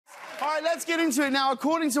right, let's get into it now.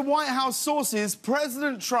 According to White House sources,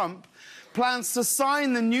 President Trump plans to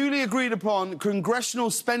sign the newly agreed-upon congressional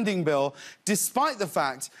spending bill despite the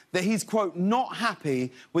fact that he's, quote, not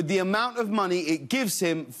happy with the amount of money it gives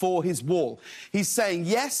him for his wall. He's saying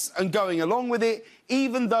yes and going along with it,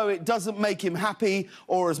 even though it doesn't make him happy,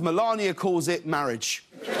 or as Melania calls it, marriage.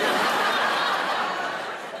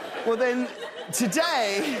 Well, then,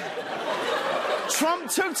 today, Trump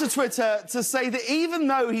took to Twitter to say that even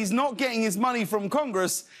though he's not getting his money from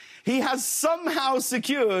Congress, he has somehow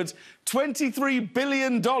secured $23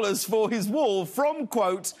 billion for his wall from,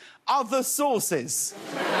 quote, other sources.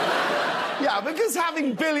 Yeah, because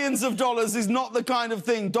having billions of dollars is not the kind of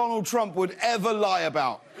thing Donald Trump would ever lie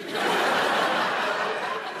about.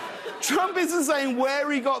 Trump isn't saying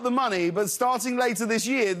where he got the money, but starting later this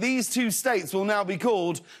year, these two states will now be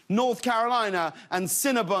called North Carolina and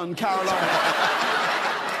Cinnabon, Carolina.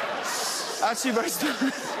 Actually, very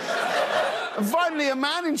And finally, a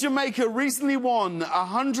man in Jamaica recently won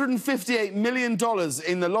 $158 million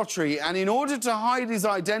in the lottery, and in order to hide his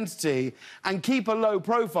identity and keep a low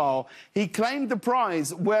profile, he claimed the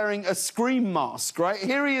prize wearing a scream mask, right?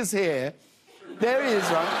 Here he is here. There he is,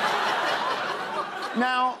 right?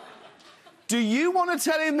 Now, do you want to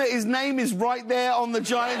tell him that his name is right there on the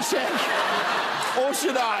giant check? Or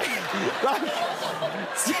should I?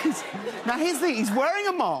 Now, here's the thing. He's wearing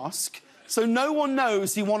a mask, so no one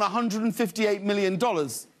knows he won $158 million.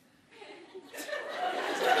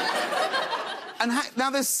 And now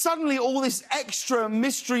there's suddenly all this extra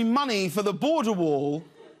mystery money for the border wall.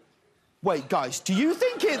 Wait, guys, do you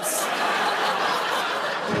think it's...